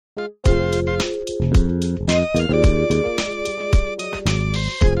If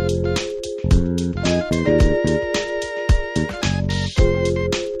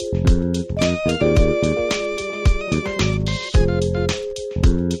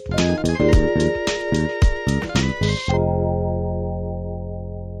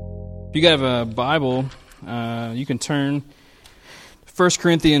you have a Bible, you can turn 1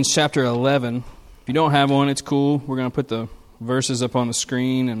 Corinthians chapter 11. If you don't have one, it's cool. We're going to put the verses up on the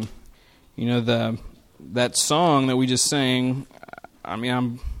screen. And, you know, that song that we just sang, I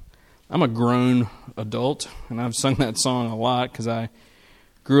mean, I'm a grown adult, and I've sung that song a lot because I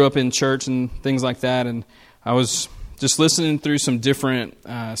grew up in church and things like that. And I was just listening through some different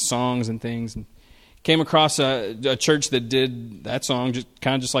songs and things, and came across a church that did that song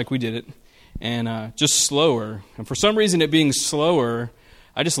just like we did it, and just slower. And for some reason, it being slower,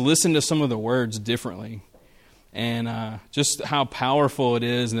 I just listened to some of the words differently, and just how powerful it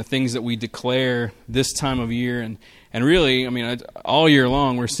is, and the things that we declare this time of year. And really, I mean, all year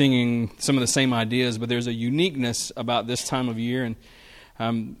long, we're singing some of the same ideas, but there's a uniqueness about this time of year.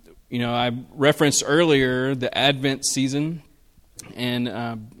 And, you know, I referenced earlier the Advent season,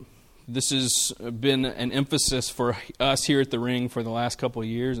 and this has been an emphasis for us here at the Ring for the last couple of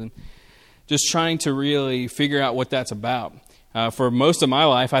years, and just trying to really figure out what that's about. For most of my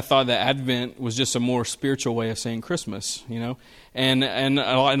life, I thought that Advent was just a more spiritual way of saying Christmas, you know, and in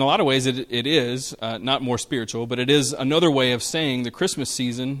a lot of ways it is not more spiritual, but it is another way of saying the Christmas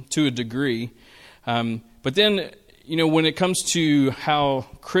season to a degree. But then, you know, when it comes to how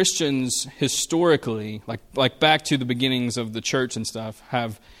Christians historically, like back to the beginnings of the church and stuff,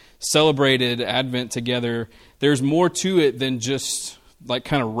 have celebrated Advent together, there's more to it than just like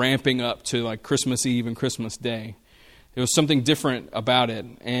kind of ramping up to like Christmas Eve and Christmas Day. There was something different about it.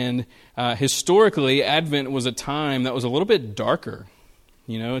 And historically, Advent was a time that was a little bit darker.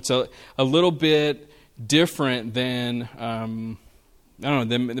 You know, it's a little bit different than, I don't know,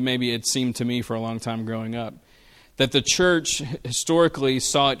 than maybe it seemed to me for a long time growing up. That the church historically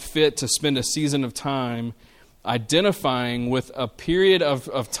saw it fit to spend a season of time identifying with a period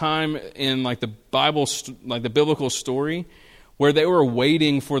of time in like the Bible, like the biblical story, where they were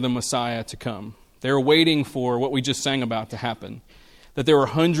waiting for the Messiah to come. They were waiting for what we just sang about to happen. That there were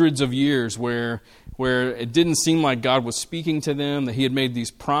hundreds of years where it didn't seem like God was speaking to them, that He had made these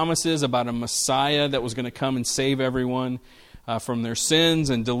promises about a Messiah that was going to come and save everyone from their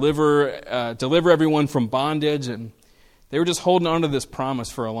sins and deliver everyone from bondage. And they were just holding on to this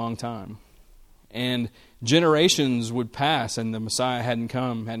promise for a long time. And generations would pass, and the Messiah hadn't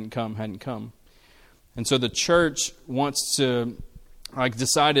come. And so the church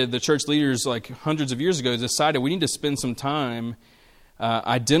decided, the church leaders like hundreds of years ago decided we need to spend some time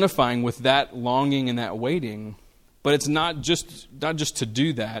identifying with that longing and that waiting. But it's not just to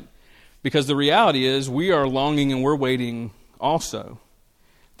do that, because the reality is we are longing and we're waiting also.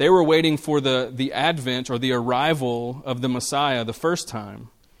 They were waiting for the advent or the arrival of the Messiah the first time.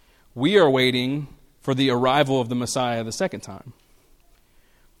 We are waiting for the arrival of the Messiah the second time.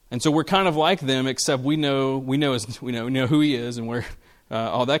 And so we're kind of like them, except we know who He is and where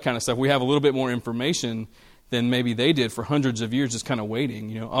all that kind of stuff. We have a little bit more information than maybe they did for hundreds of years, just kind of waiting.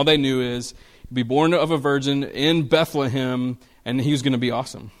 You know, all they knew is be born of a virgin in Bethlehem, and He was going to be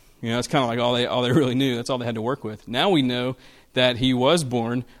awesome. You know, that's kind of like all they really knew. That's all they had to work with. Now we know that He was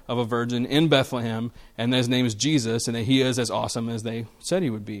born of a virgin in Bethlehem, and that His name is Jesus, and that He is as awesome as they said He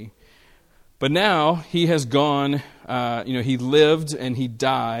would be. But now He has gone, He lived and He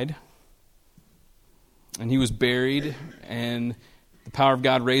died, and He was buried, and the power of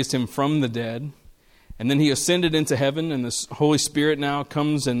God raised Him from the dead. And then He ascended into heaven, and the Holy Spirit now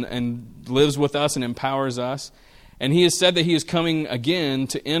comes and lives with us and empowers us. And He has said that He is coming again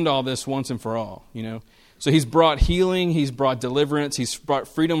to end all this once and for all, you know. So He's brought healing, He's brought deliverance, He's brought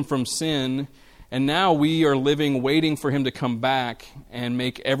freedom from sin. And now we are living, waiting for Him to come back and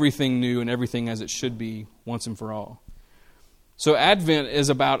make everything new and everything as it should be once and for all. So Advent is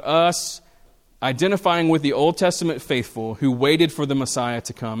about us identifying with the Old Testament faithful who waited for the Messiah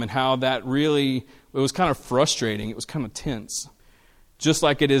to come, and how that really, it was kind of frustrating. It was kind of tense. Just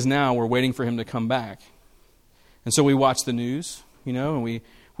like it is now, we're waiting for Him to come back. And so we watch the news, you know, and we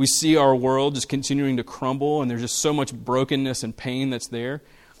see our world just continuing to crumble, and there's just so much brokenness and pain that's there.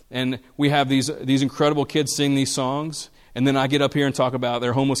 And we have these incredible kids sing these songs, and then I get up here and talk about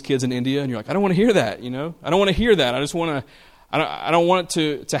their homeless kids in India, and you're like, I don't want to hear that, you know? I don't want to hear that. I don't want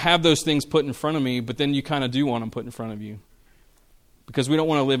to have those things put in front of me, but then you kind of do want them put in front of you. Because we don't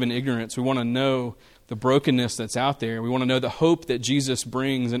want to live in ignorance. We want to know the brokenness that's out there. We want to know the hope that Jesus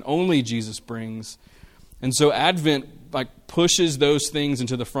brings, and only Jesus brings. And so Advent pushes those things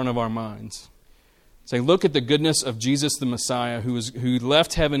into the front of our minds. Saying, look at the goodness of Jesus the Messiah, who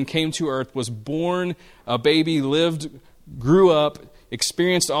left heaven, came to earth, was born a baby, lived, grew up,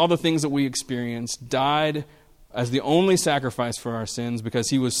 experienced all the things that we experienced, died as the only sacrifice for our sins because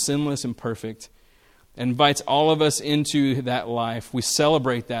he was sinless and perfect, and invites all of us into that life. We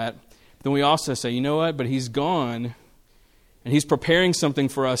celebrate that. Then we also say, you know what, but he's gone, and he's preparing something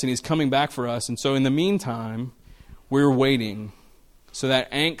for us, and he's coming back for us. And so in the meantime, we're waiting. So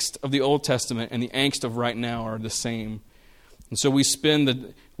that angst of the Old Testament and the angst of right now are the same. And so we spend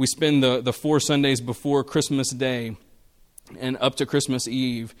the 4 Sundays before Christmas Day and up to Christmas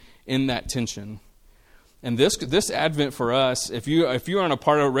Eve in that tension. And this Advent for us, if you're on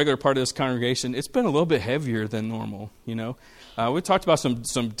a regular part of this congregation, it's been a little bit heavier than normal. We talked about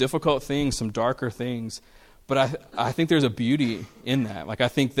some difficult things, some darker things, but I think there's a beauty in that. Like, I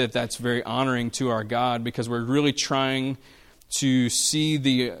think that's very honoring to our God, because we're really trying to see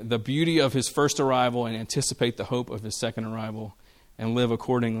the beauty of his first arrival and anticipate the hope of his second arrival and live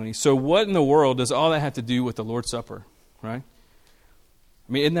accordingly. So what in the world does all that have to do with the Lord's Supper, right?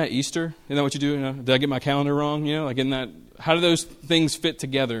 I mean, isn't that Easter? Isn't that what you do? Did I get my calendar wrong? How do those things fit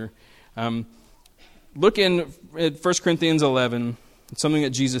together? Look at 1 Corinthians 11. It's something that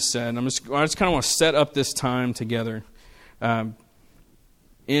Jesus said. I just kind of want to set up this time together.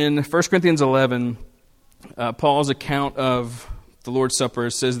 In 1 Corinthians 11, Paul's account of the Lord's Supper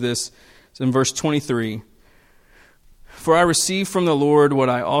says this. It's in verse 23. For I received from the Lord what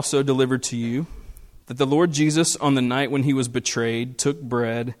I also delivered to you, that the Lord Jesus, on the night when he was betrayed, took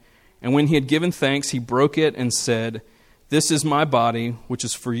bread, and when he had given thanks, he broke it and said, "This is my body, which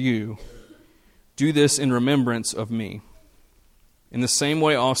is for you. Do this in remembrance of me." In the same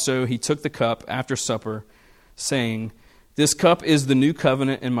way also he took the cup after supper, saying, "This cup is the new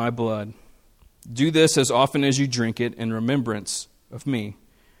covenant in my blood. Do this as often as you drink it in remembrance of me.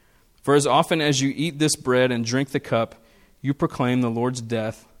 For as often as you eat this bread and drink the cup, you proclaim the Lord's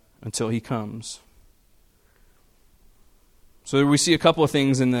death until he comes." So we see a couple of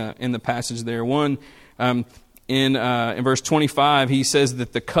things in the passage there. One, in verse 25, he says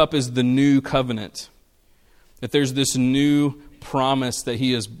that the cup is the new covenant. That there's this new promise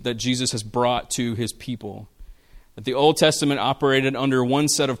that Jesus has brought to his people. That the Old Testament operated under one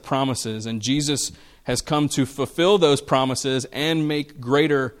set of promises, and Jesus has come to fulfill those promises and make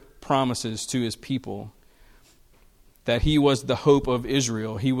greater promises to his people. That he was the hope of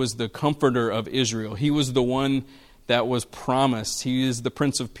Israel. He was the comforter of Israel. He was the one that was promised. He is the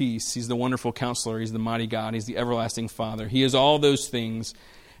Prince of Peace. He's the wonderful counselor. He's the mighty God. He's the everlasting Father. He is all those things,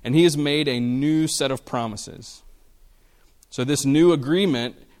 and he has made a new set of promises. So this new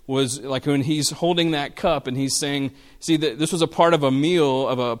agreement was like when he's holding that cup and he's saying, see, that this was a part of a meal,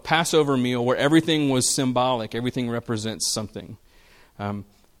 of a Passover meal, where everything was symbolic. Everything represents something.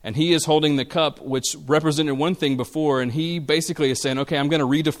 And he is holding the cup, which represented one thing before, and he basically is saying, okay, I'm going to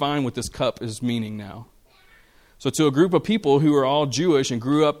redefine what this cup is meaning now. So to a group of people who are all Jewish and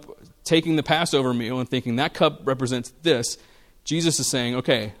grew up taking the Passover meal and thinking that cup represents this, Jesus is saying,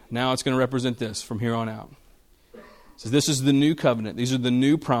 okay, now it's going to represent this from here on out. So this is the new covenant. These are the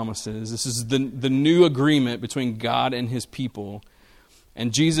new promises. This is the new agreement between God and his people.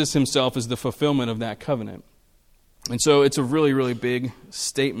 And Jesus himself is the fulfillment of that covenant. And so it's a really, really big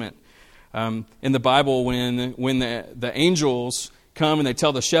statement. In the Bible, when the angels come and they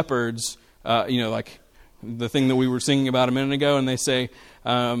tell the shepherds, like the thing that we were singing about a minute ago, and they say,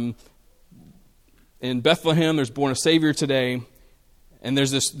 in Bethlehem there's born a Savior today. And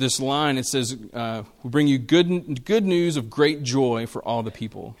there's this line, it says, we bring you good news of great joy for all the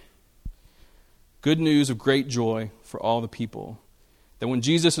people. Good news of great joy for all the people. That when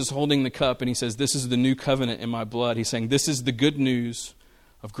Jesus is holding the cup and he says, this is the new covenant in my blood, he's saying, this is the good news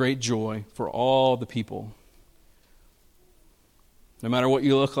of great joy for all the people. No matter what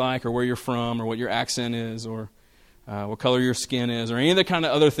you look like or where you're from or what your accent is or what color your skin is or any of the kind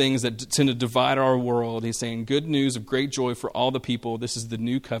of other things that tend to divide our world, he's saying good news of great joy for all the people. This is the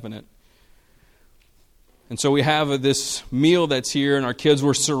new covenant. And so we have this meal that's here, and our kids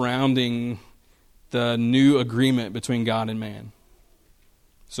were surrounding the new agreement between God and man.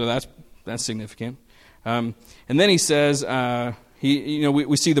 So that's significant. And then he says,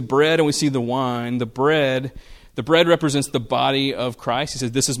 we see the bread and we see the wine. The bread represents the body of Christ. He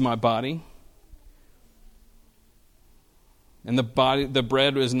says, "This is my body." And the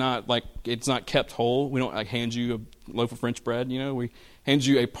bread is not it's not kept whole. We don't hand you a loaf of French bread. We hand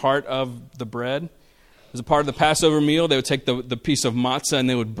you a part of the bread. As a part of the Passover meal, they would take the piece of matzah and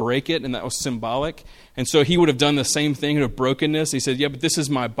they would break it, and that was symbolic. And so he would have done the same thing. He would have broken this. He said, yeah, but this is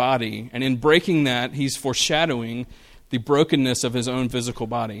my body. And in breaking that, he's foreshadowing the brokenness of his own physical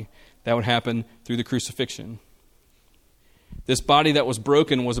body. that would happen through the crucifixion. This body that was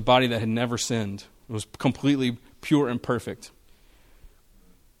broken was a body that had never sinned. It was completely pure and perfect.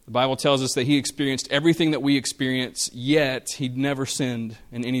 The Bible tells us that he experienced everything that we experience, yet he'd never sinned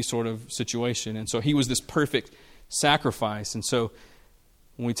in any sort of situation. And so he was this perfect sacrifice. And so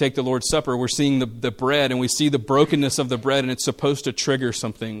when we take the Lord's Supper, we're seeing the bread, and we see the brokenness of the bread, and it's supposed to trigger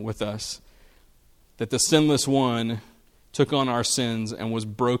something with us. That the sinless one took on our sins and was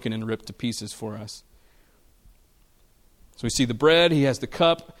broken and ripped to pieces for us. So we see the bread, he has the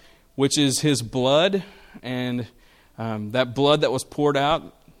cup, which is his blood, and that blood that was poured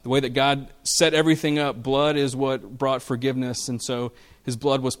out, the way that God set everything up, blood is what brought forgiveness, and so his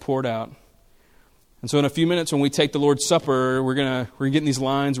blood was poured out. And so in a few minutes when we take the Lord's Supper, we're going to get in these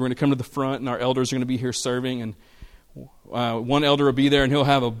lines, we're going to come to the front, and our elders are going to be here serving, and one elder will be there, and he'll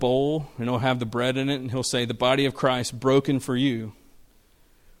have a bowl, and he'll have the bread in it, and he'll say, the body of Christ broken for you,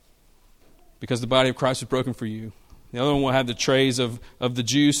 because the body of Christ was broken for you. The other one will have the trays of the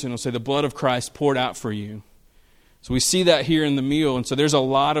juice, and he'll say, the blood of Christ poured out for you. So we see that here in the meal, and so there's a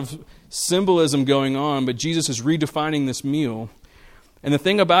lot of symbolism going on, but Jesus is redefining this meal. And the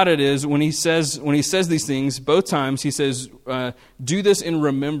thing about it is, when he says these things, both times he says, do this in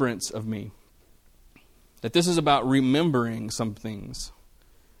remembrance of me. That this is about remembering some things.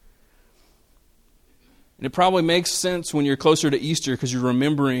 And it probably makes sense when you're closer to Easter because you're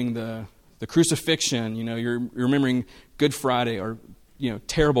remembering the crucifixion. You know, you're remembering Good Friday, or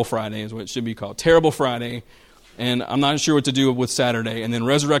Terrible Friday is what it should be called. Terrible Friday. And I'm not sure what to do with Saturday, and then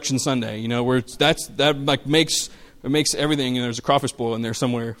Resurrection Sunday. Where it makes everything. There's a crawfish bowl in there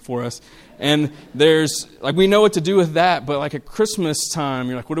somewhere for us, and there's we know what to do with that. But at Christmas time,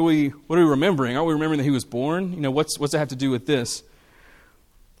 you're like, what are we remembering? Aren't we remembering that he was born? What's that have to do with this?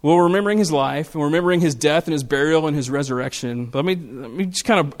 Well, we're remembering his life, and we're remembering his death and his burial and his resurrection. But let me just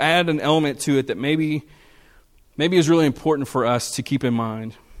kind of add an element to it that maybe is really important for us to keep in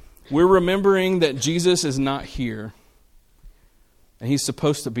mind. We're remembering that Jesus is not here, and he's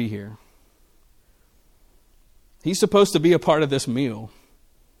supposed to be here. He's supposed to be a part of this meal.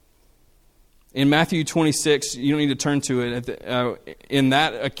 In Matthew 26, you don't need to turn to it. In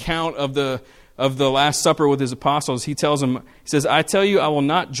that account of the Last Supper with his apostles, he says, I tell you, I will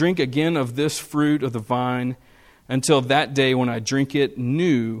not drink again of this fruit of the vine until that day when I drink it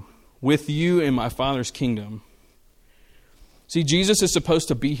new with you in my Father's kingdom. See, Jesus is supposed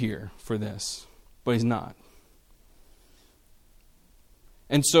to be here for this, but he's not.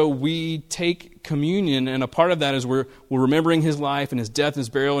 And so we take communion, and a part of that is we're remembering his life and his death, his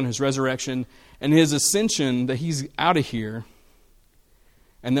burial, and his resurrection, and his ascension, that he's out of here,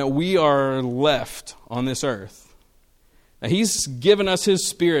 and that we are left on this earth. Now, he's given us his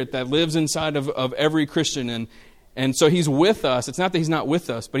Spirit that lives inside of every Christian, and so he's with us. It's not that he's not with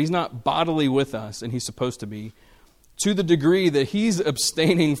us, but he's not bodily with us, and he's supposed to be, to the degree that he's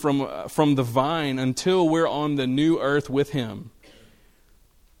abstaining from the vine until we're on the new earth with him.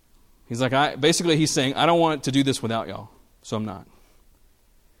 He's basically he's saying, I don't want to do this without y'all, so I'm not.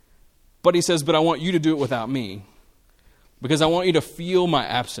 But he says, but I want you to do it without me, because I want you to feel my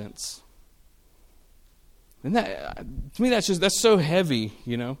absence. And that, to me, that's so heavy,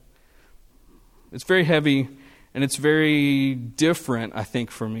 It's very heavy, and it's very different, I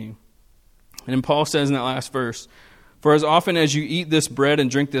think, for me. And then Paul says in that last verse, for as often as you eat this bread and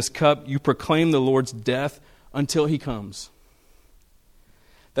drink this cup, you proclaim the Lord's death until he comes.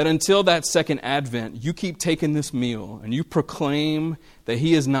 That until that second advent, you keep taking this meal and you proclaim that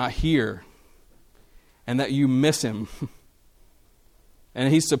he is not here and that you miss him.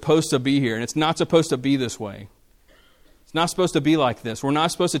 And he's supposed to be here. And it's not supposed to be this way. It's not supposed to be like this. We're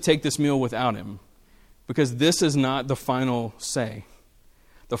not supposed to take this meal without him, because this is not the final say.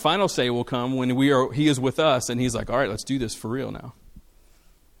 The final say will come when he is with us and he's like, all right, let's do this for real now.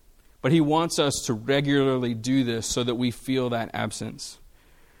 But he wants us to regularly do this so that we feel that absence.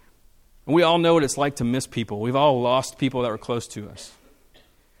 And we all know what it's like to miss people. We've all lost people that were close to us.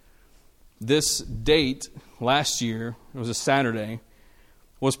 This date last year, it was a Saturday,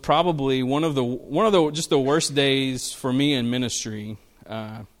 was probably one of the just the worst days for me in ministry.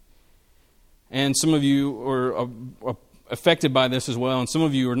 And some of you are affected by this as well, and some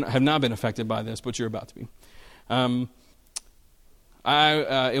of you have not been affected by this, but you're about to be.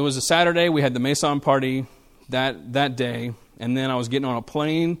 It was a Saturday. We had the Maison party that day, and then I was getting on a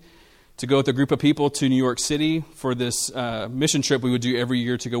plane to go with a group of people to New York City for this mission trip we would do every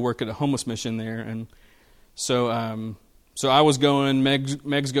year to go work at a homeless mission there. And so I was going,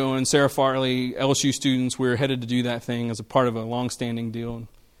 Meg's going, Sarah Farley, LSU students. We were headed to do that thing as a part of a long-standing deal.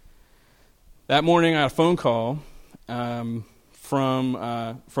 That morning I had a phone call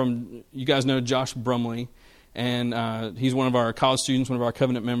from you guys know Josh Brumley, and he's one of our college students, one of our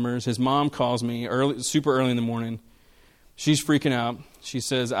covenant members. His mom calls me super early in the morning. She's freaking out. She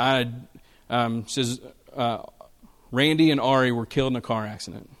says, Randy and Ari were killed in a car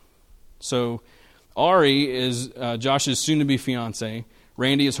accident. So Ari is Josh's soon-to-be fiance.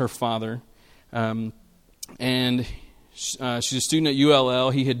 Randy is her father. And she's a student at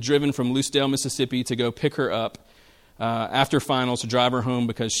ULL. He had driven from Lucedale, Mississippi to go pick her up after finals to drive her home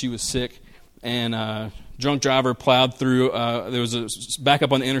because she was sick. And drunk driver plowed through. There was a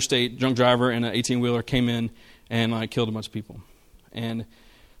backup on the interstate. Drunk driver and an 18-wheeler came in and killed a bunch of people. And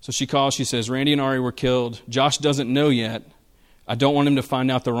so she calls. She says, Randy and Ari were killed. Josh doesn't know yet. I don't want him to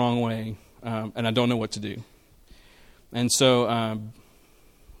find out the wrong way, and I don't know what to do. And so,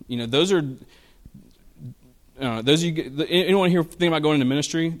 those are... anyone here thinking about going into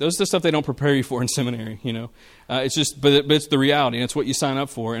ministry? Those are the stuff they don't prepare you for in seminary. It's just, but it's the reality, and it's what you sign up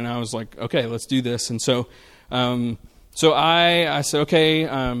for. And I was like, okay, let's do this. And so, I said, okay,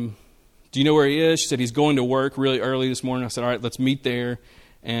 do you know where he is? She said he's going to work really early this morning. I said, all right, let's meet there.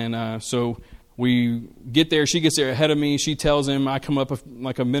 And so we get there. She gets there ahead of me. She tells him. I come up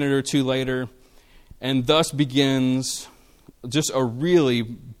like a minute or two later, and thus begins just a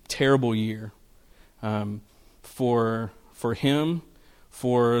really terrible year. For him,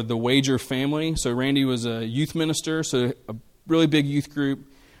 for the Wager family. So Randy was a youth minister, so a really big youth group.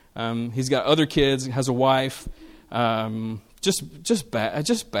 He's got other kids, has a wife. Just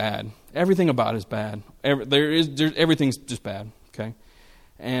bad. Everything about it is bad. Everything's just bad. Okay,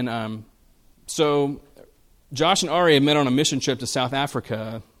 and so Josh and Ari had met on a mission trip to South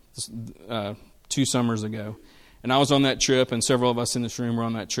Africa 2 summers ago. And I was on that trip, and several of us in this room were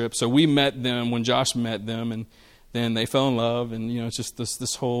on that trip. So we met them when Josh met them, and then they fell in love. And, it's just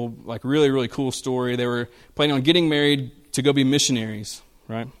this whole, really, really cool story. They were planning on getting married to go be missionaries,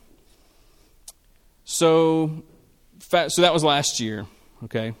 right? So that was last year,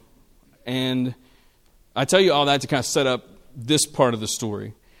 okay? And I tell you all that to kind of set up this part of the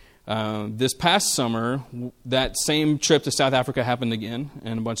story. This past summer, that same trip to South Africa happened again,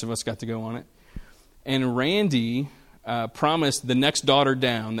 and a bunch of us got to go on it. And Randy promised the next daughter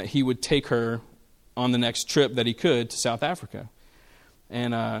down that he would take her on the next trip that he could to South Africa.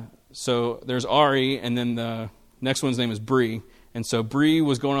 And so there's Ari, and then the next one's name is Bree. And so Bree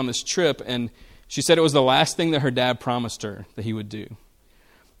was going on this trip, and she said it was the last thing that her dad promised her that he would do.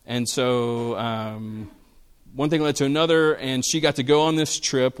 And so one thing led to another, and she got to go on this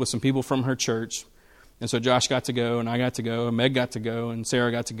trip with some people from her church. And so Josh got to go, and I got to go, and Meg got to go, and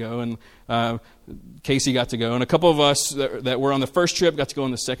Sarah got to go, and Casey got to go. And a couple of us that were on the first trip got to go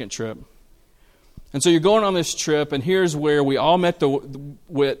on the second trip. And so you're going on this trip, and here's where we all met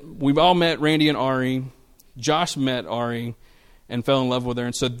we've all met Randy and Ari. Josh met Ari and fell in love with her.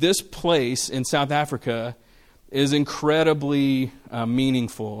 And so this place in South Africa is incredibly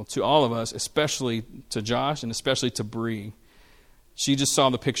meaningful to all of us, especially to Josh and especially to Bree. She just saw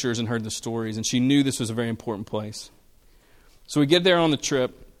the pictures and heard the stories, and she knew this was a very important place. So we get there on the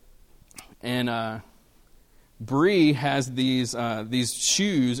trip, and Bree has these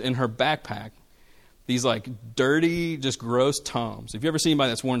shoes in her backpack, these dirty, just gross Toms. If you ever seen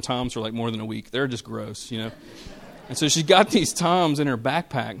anybody that's worn Toms for more than a week, they're just gross, And so she got these Toms in her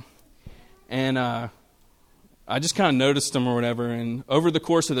backpack, and I just kind of noticed them or whatever. And over the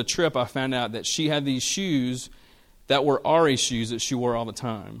course of the trip, I found out that she had these shoes that were Ari's shoes that she wore all the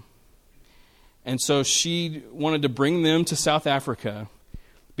time. And so she wanted to bring them to South Africa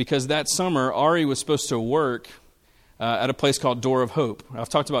because that summer Ari was supposed to work at a place called Door of Hope. I've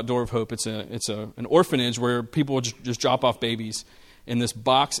talked about Door of Hope. It's an orphanage where people just drop off babies in this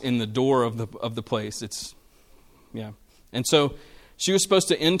box in the door of the place. And so she was supposed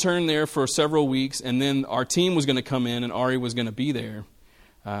to intern there for several weeks, and then our team was going to come in and Ari was going to be there.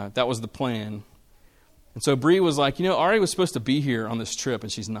 That was the plan. And so Bree was like, Ari was supposed to be here on this trip,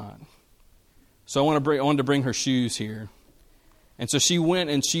 and she's not. So I wanted to bring her shoes here. And so she went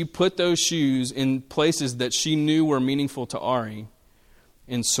and she put those shoes in places that she knew were meaningful to Ari,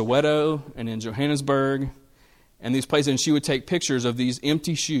 in Soweto and in Johannesburg, and these places. And she would take pictures of these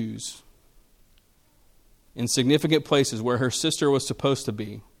empty shoes in significant places where her sister was supposed to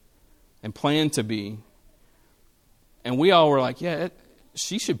be and planned to be. And we all were like,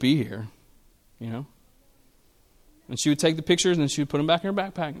 she should be here, And she would take the pictures and she would put them back in her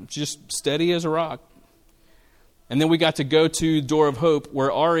backpack, just steady as a rock. And then we got to go to Door of Hope,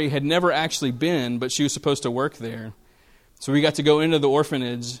 where Ari had never actually been, but she was supposed to work there. So we got to go into the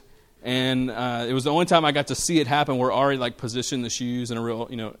orphanage, and it was the only time I got to see it happen, where Ari positioned the shoes in a real,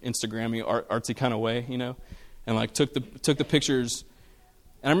 Instagrammy, artsy kind of way, and like took the pictures.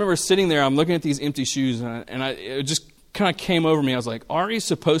 And I remember sitting there, I'm looking at these empty shoes, and it just kind of came over me. I was like, Ari's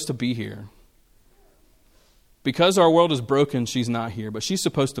supposed to be here. Because our world is broken, she's not here, but she's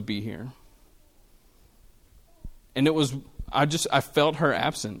supposed to be here. And I felt her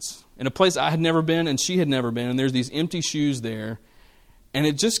absence in a place I had never been and she had never been. And there's these empty shoes there, and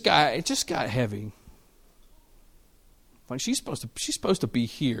it just got heavy. Like she's supposed to be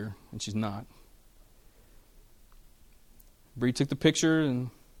here, and she's not. Bree took the picture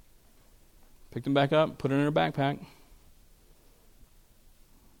and picked them back up, put it in her backpack.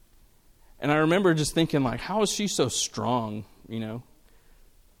 And I remember just thinking, like, how is she so strong, you know?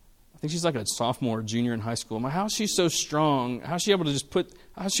 I think she's like a sophomore or junior in high school. I'm like, how is she so strong? How is she able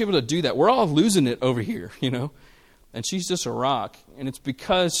to do that? We're all losing it over here, you know? And she's just a rock. And it's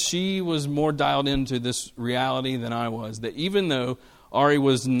because she was more dialed into this reality than I was, that even though Ari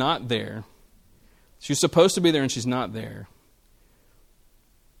was not there, she was supposed to be there and she's not there,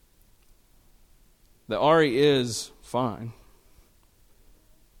 that Ari is fine.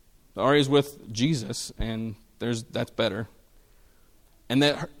 Ari is with Jesus, and that's better. And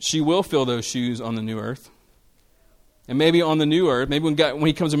that she will fill those shoes on the new earth. And maybe on the new earth, maybe when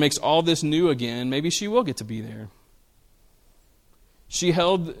he comes and makes all this new again, maybe she will get to be there.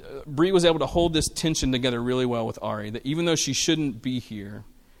 Bree was able to hold this tension together really well with Ari, that even though she shouldn't be here,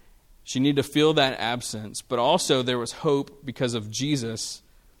 she needed to feel that absence. But also there was hope because of Jesus,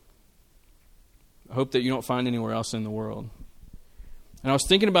 hope that you don't find anywhere else in the world. And I was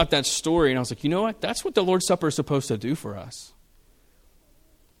thinking about that story, and I was like, you know what? That's what the Lord's Supper is supposed to do for us.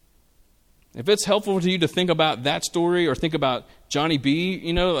 If it's helpful to you to think about that story or think about Johnny B,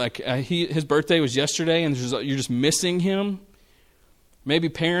 you know, like his birthday was yesterday, and you're just missing him. Maybe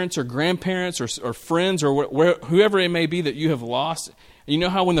parents or grandparents or friends or whoever it may be that you have lost. And you know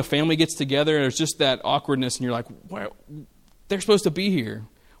how when the family gets together, there's just that awkwardness, and you're like, well, they're supposed to be here.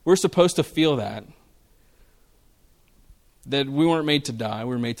 We're supposed to feel that. That we weren't made to die, we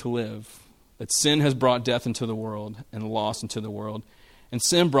were made to live. That sin has brought death into the world and loss into the world. And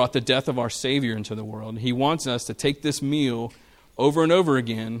sin brought the death of our Savior into the world. He wants us to take this meal over and over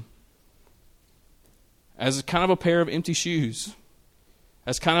again as kind of a pair of empty shoes,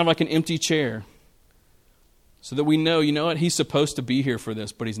 as kind of like an empty chair, so that we know, you know what, he's supposed to be here for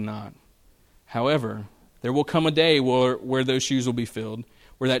this, but he's not. However, there will come a day where those shoes will be filled,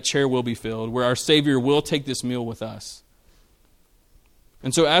 where that chair will be filled, where our Savior will take this meal with us.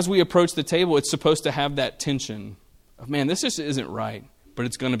 And so as we approach the table, it's supposed to have that tension of, man, this just isn't right, but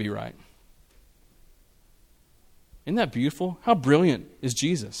it's going to be right. Isn't that beautiful? How brilliant is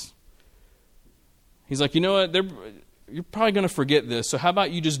Jesus? He's like, you know what, you're probably going to forget this, so how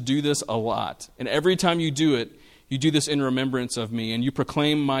about you just do this a lot? And every time you do it, you do this in remembrance of me, and you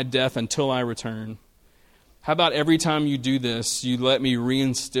proclaim my death until I return. How about every time you do this, you let me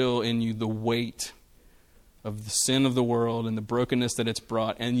reinstill in you the weight of the sin of the world and the brokenness that it's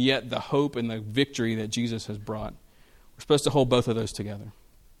brought, and yet the hope and the victory that Jesus has brought. We're supposed to hold both of those together.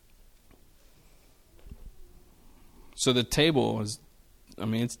 So the table is,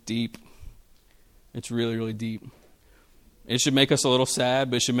 it's deep. It's really, really deep. It should make us a little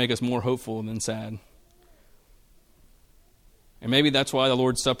sad, but it should make us more hopeful than sad. And maybe that's why the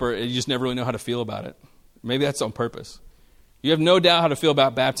Lord's Supper, you just never really know how to feel about it. Maybe that's on purpose. You have no doubt how to feel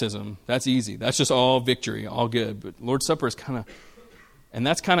about baptism. That's easy. That's just all victory, all good. But Lord's Supper is and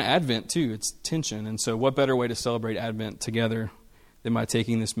that's kind of Advent too. It's tension. And so what better way to celebrate Advent together than by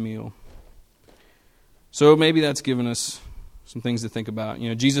taking this meal? So maybe that's given us some things to think about. You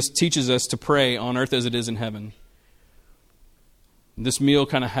know, Jesus teaches us to pray on earth as it is in heaven. This meal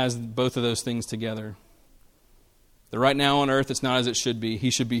kind of has both of those things together. That right now on earth, it's not as it should be. He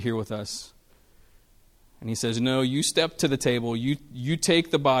should be here with us. And he says, no, you step to the table, you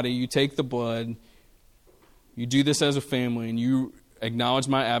take the body, you take the blood, you do this as a family, and you acknowledge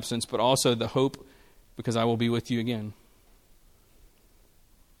my absence, but also the hope because I will be with you again.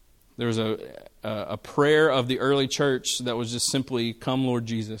 There was a prayer of the early church that was just simply, come Lord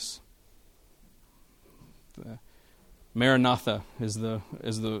Jesus. Maranatha is the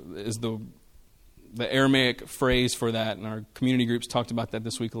Aramaic phrase for that, and our community groups talked about that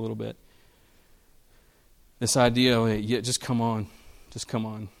this week a little bit. This idea of, yeah, just come on. Just come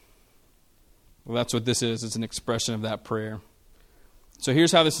on. Well, that's what this is. It's an expression of that prayer. So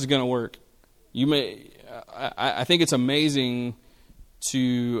here's how this is going to work. I think it's amazing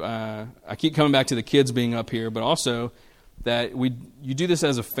to, I keep coming back to the kids being up here, but also that you do this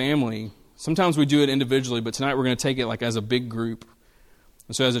as a family. Sometimes we do it individually, but tonight we're going to take it like as a big group.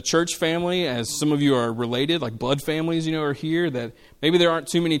 And so as a church family, as some of you are related, like blood families, are here, that maybe there aren't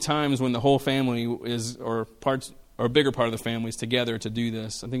too many times when the whole family is, or a bigger part of the family is together to do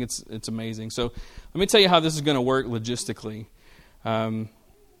this. I think it's amazing. So let me tell you how this is going to work logistically. We're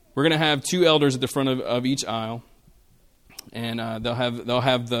going to have 2 elders at the front of each aisle, and they'll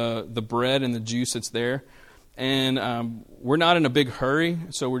have the bread and the juice that's there. And we're not in a big hurry,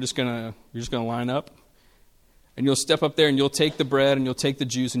 so you're just gonna line up. And you'll step up there and you'll take the bread and you'll take the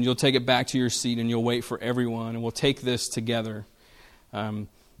juice and you'll take it back to your seat and you'll wait for everyone. And we'll take this together. And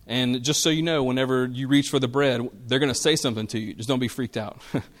just so you know, whenever you reach for the bread, they're going to say something to you. Just don't be freaked out.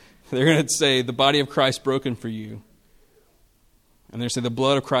 They're going to say, the body of Christ broken for you. And they're going to say, the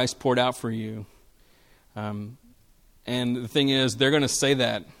blood of Christ poured out for you. And the thing is, they're going to say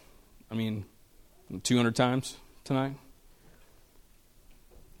that, 200 times tonight.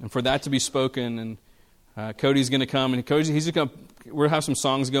 And for that to be spoken, and Cody's going to come, and we'll have some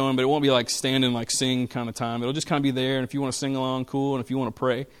songs going, but it won't be like stand and like sing kind of time. It'll just kind of be there, and if you want to sing along, cool, and if you want to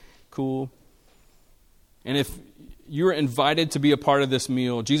pray, cool. And if you're invited to be a part of this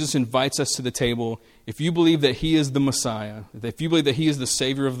meal, Jesus invites us to the table. If you believe that He is the Messiah, if you believe that He is the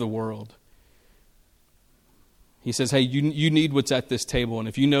Savior of the world, He says, hey, you need what's at this table, and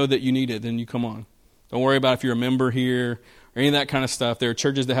if you know that you need it, then you come on. Don't worry about if you're a member here or any of that kind of stuff. There are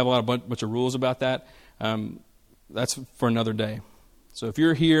churches that have a bunch of rules about that. That's for another day. So if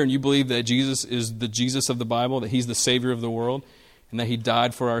you're here and you believe that Jesus is the Jesus of the Bible, that He's the Savior of the world, and that He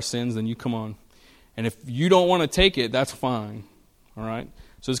died for our sins, then you come on. And if you don't want to take it, that's fine. All right?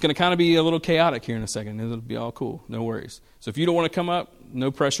 So it's going to kind of be a little chaotic here in a second. It'll be all cool. No worries. So if you don't want to come up,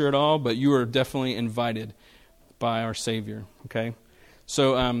 no pressure at all, but you are definitely invited by our Savior. Okay?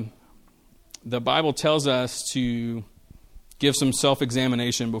 So the Bible tells us to give some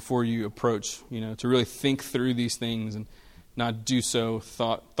self-examination before you approach, to really think through these things and not do so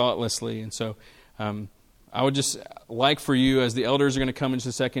thoughtlessly. And so I would just like for you, as the elders are going to come in just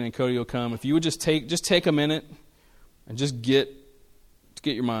a second and Cody will come, if you would just take a minute and just get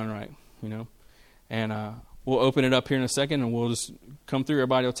your mind right, And we'll open it up here in a second and we'll just come through.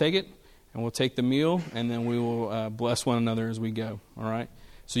 Everybody will take it and we'll take the meal and then we will bless one another as we go, all right?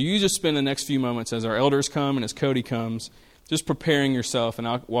 So you just spend the next few moments as our elders come and as Cody comes, just preparing yourself, and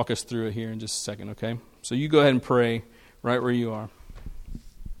I'll walk us through it here in just a second, okay? So you go ahead and pray right where you are.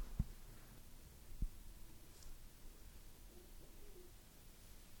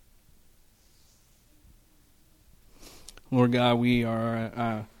 Lord God, we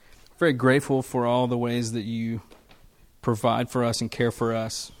are very grateful for all the ways that you provide for us and care for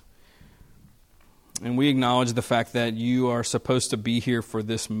us. And we acknowledge the fact that you are supposed to be here for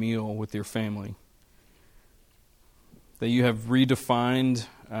this meal with your family. That you have redefined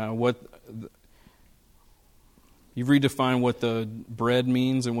what the bread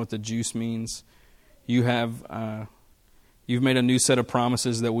means and what the juice means. You've made a new set of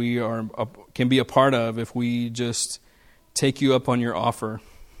promises that we can be a part of if we just take you up on your offer.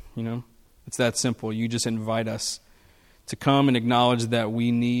 It's that simple. You just invite us to come and acknowledge that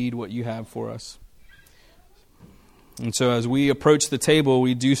we need what you have for us. And so as we approach the table,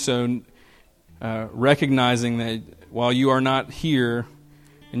 we do so recognizing that while you are not here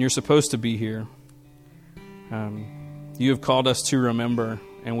and you're supposed to be here, you have called us to remember,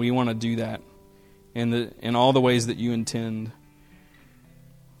 and we want to do that in all the ways that you intend.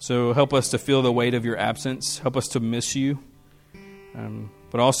 So help us to feel the weight of your absence. Help us to miss you,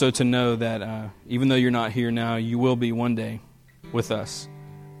 but also to know that even though you're not here now, you will be one day with us.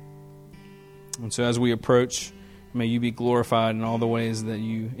 And so as we approach, may you be glorified in all the ways that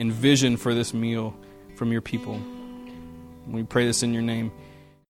you envision for this meal from your people. We pray this in your name.